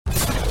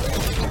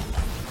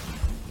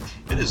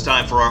It is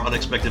time for our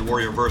Unexpected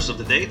Warrior verse of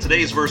the day.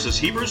 Today's verse is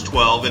Hebrews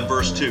 12 and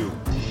verse 2.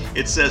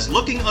 It says,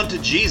 "Looking unto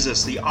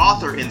Jesus, the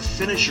author and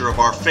finisher of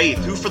our faith,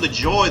 who for the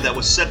joy that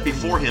was set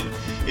before him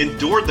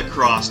endured the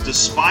cross,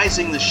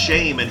 despising the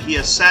shame, and he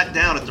has sat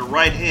down at the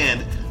right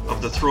hand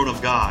of the throne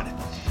of God."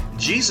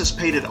 Jesus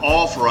paid it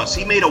all for us.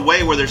 He made a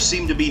way where there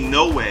seemed to be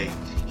no way.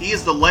 He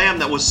is the Lamb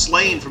that was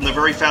slain from the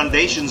very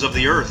foundations of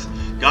the earth.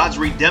 God's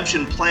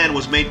redemption plan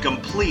was made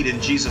complete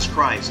in Jesus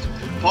Christ.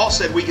 Paul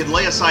said we can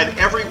lay aside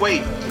every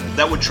weight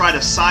that would try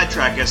to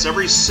sidetrack us,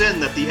 every sin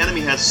that the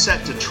enemy has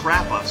set to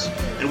trap us.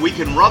 And we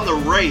can run the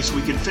race,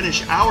 we can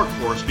finish our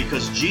course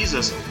because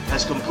Jesus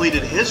has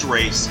completed his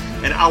race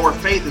and our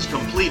faith is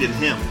complete in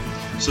him.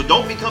 So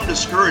don't become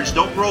discouraged,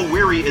 don't grow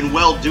weary in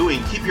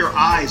well-doing. Keep your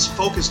eyes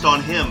focused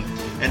on him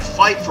and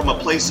fight from a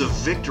place of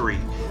victory.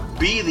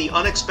 Be the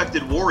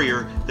unexpected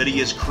warrior that he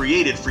has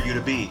created for you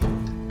to be.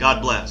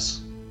 God bless.